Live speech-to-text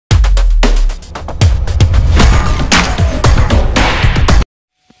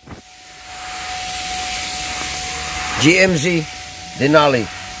GMC Denali.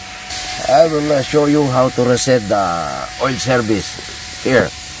 I will show you how to reset the oil service here.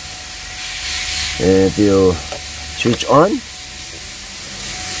 If you switch on,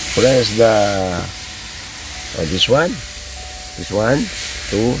 press the this one,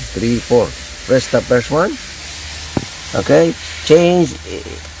 2, 3, 4. Press the first one. Okay, change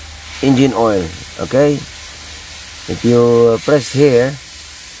engine oil. Okay, if you press here,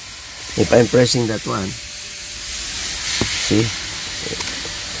 if I'm pressing that one, see,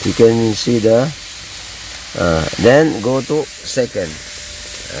 you can see the then go to second.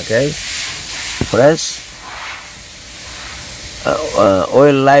 Okay, press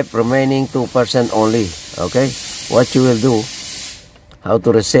oil life remaining 2% only. Okay, what you will do, how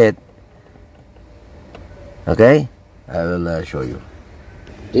to reset. Okay, I will show you.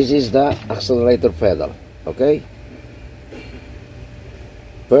 This is the accelerator pedal. Okay,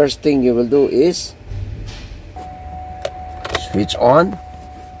 first thing you will do is switch on,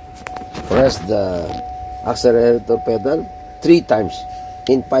 press the accelerator pedal 3 times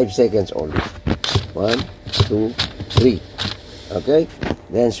in 5 seconds only. 1, 2, 3. Okay,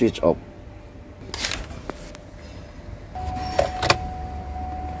 then switch off.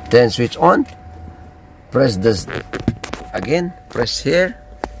 Then switch on, press this again, press here,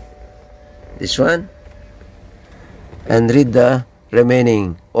 this one, and read the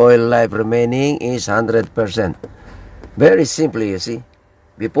remaining. Oil life remaining is 100%. Very simply, you see.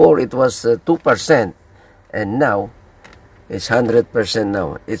 Before it was 2%, and now it's 100%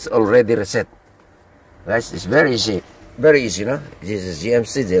 now. It's already reset. Guys, it's very easy. Very easy, no? This is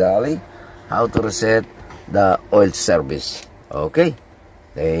GMC Denali. How to reset the oil service. Okay.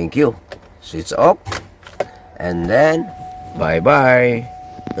 Thank you. Switch off. And then, bye-bye.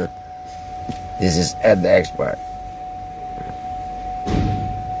 This is Eddexpert.